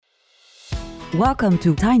Welcome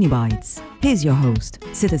to Tiny Bites. Here's your host,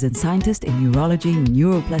 citizen scientist in neurology,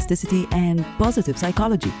 neuroplasticity, and positive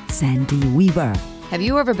psychology, Sandy Weaver. Have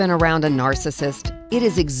you ever been around a narcissist? It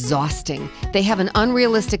is exhausting. They have an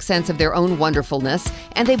unrealistic sense of their own wonderfulness,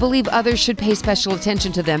 and they believe others should pay special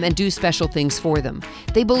attention to them and do special things for them.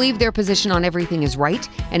 They believe their position on everything is right,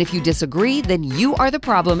 and if you disagree, then you are the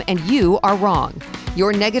problem and you are wrong.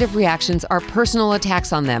 Your negative reactions are personal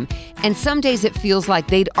attacks on them, and some days it feels like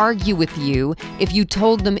they'd argue with you if you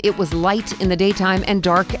told them it was light in the daytime and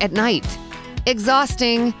dark at night.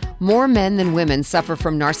 Exhausting. More men than women suffer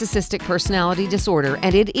from narcissistic personality disorder,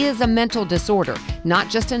 and it is a mental disorder, not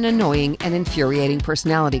just an annoying and infuriating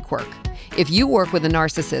personality quirk. If you work with a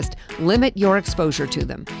narcissist, limit your exposure to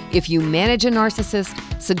them. If you manage a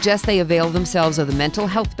narcissist, suggest they avail themselves of the mental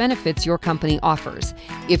health benefits your company offers.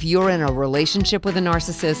 If you're in a relationship with a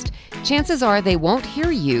narcissist, chances are they won't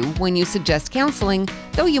hear you when you suggest counseling,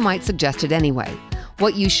 though you might suggest it anyway.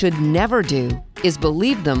 What you should never do is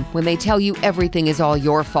believe them when they tell you everything is all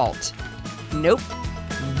your fault. Nope.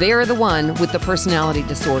 They're the one with the personality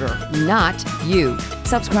disorder, not you.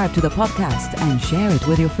 Subscribe to the podcast and share it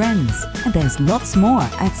with your friends. And there's lots more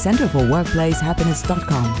at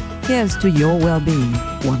centerforworkplacehappiness.com. Here's to your well-being,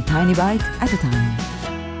 one tiny bite at a time.